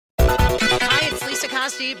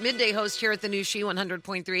Cassidy, midday host here at the new She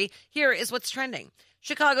 100.3. Here is what's trending.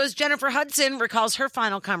 Chicago's Jennifer Hudson recalls her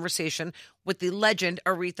final conversation with the legend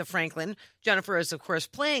Aretha Franklin. Jennifer is, of course,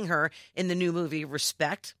 playing her in the new movie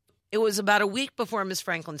Respect. It was about a week before Miss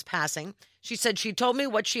Franklin's passing. She said she told me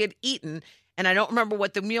what she had eaten, and I don't remember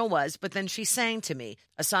what the meal was, but then she sang to me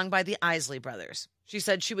a song by the Isley Brothers. She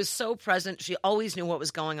said she was so present. She always knew what was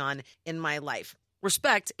going on in my life.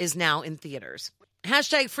 Respect is now in theaters.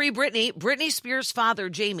 Hashtag Free Britney. Britney Spears' father,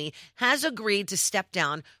 Jamie, has agreed to step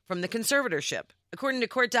down from the conservatorship. According to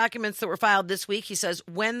court documents that were filed this week, he says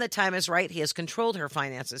when the time is right, he has controlled her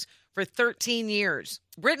finances for 13 years.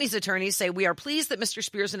 Britney's attorneys say, we are pleased that Mr.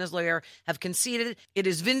 Spears and his lawyer have conceded. It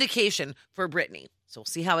is vindication for Britney. So we'll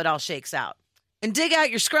see how it all shakes out. And dig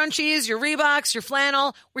out your scrunchies, your Reeboks, your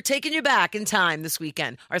flannel. We're taking you back in time this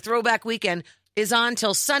weekend. Our throwback weekend is on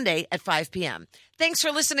till Sunday at 5 p.m. Thanks for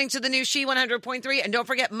listening to the new She 100.3. And don't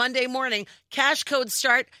forget, Monday morning, Cash Code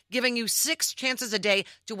Start, giving you 6 chances a day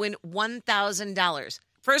to win $1,000.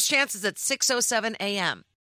 First chance is at 6:07 a.m.